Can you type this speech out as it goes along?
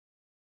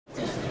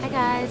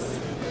guys,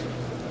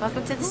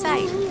 welcome to the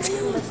site.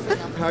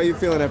 How are you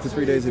feeling after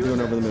 3 days of doing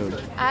Over the Moon?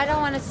 I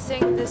don't want to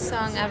sing this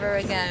song ever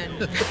again.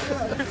 I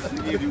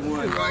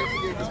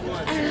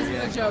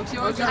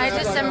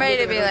just am ready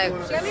to be like,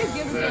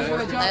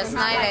 last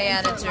night I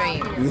had a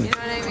dream. You know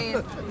what I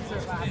mean?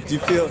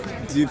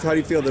 How do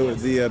you feel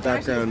the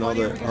background, all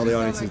the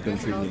audience has been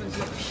treating you?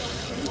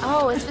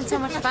 Oh, it's been so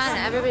much fun.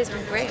 Everybody's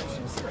been great.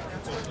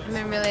 I've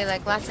been really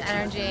like lots of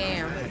energy.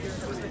 I'm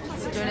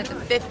doing it the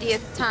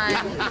 50th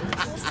time.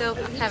 Still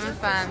having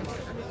fun.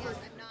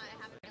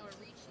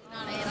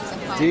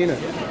 Idina.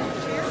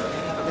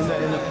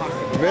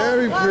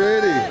 Very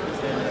pretty.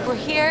 We're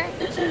here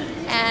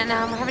and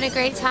we're having a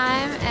great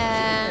time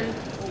and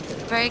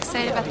very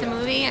excited about the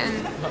movie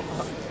and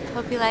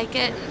hope you like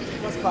it.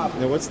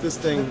 Now what's this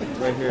thing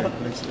right here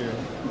next to you?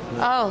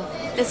 Oh,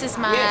 this is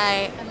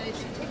my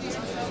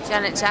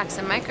Janet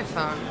Jackson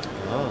microphone.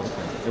 Oh,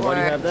 and why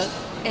do you have that?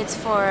 It's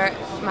for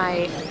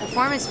my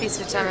performance piece,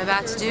 which I'm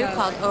about to do,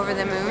 called Over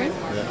the Moon.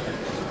 Yeah.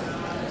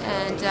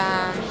 And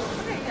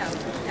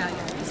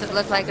does it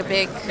look like a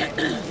big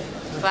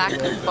black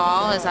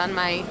ball is on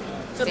my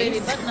face? Can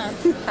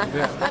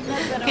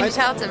you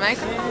tell it's a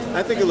microphone?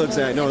 I think it looks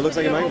like, no, it looks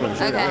like a microphone.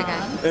 Sure.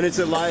 Okay. And it's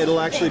it'll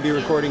actually be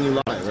recording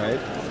you live, right?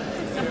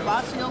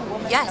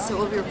 Yes, it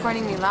will be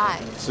recording me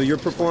live. So you're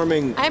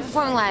performing. I'm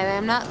performing live.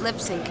 I'm not lip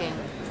syncing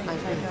my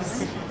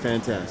face.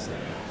 Fantastic.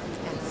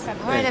 Yes.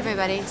 All right,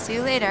 everybody. See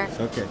you later.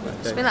 Okay.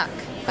 Wish me luck.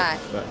 Bye.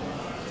 Bye.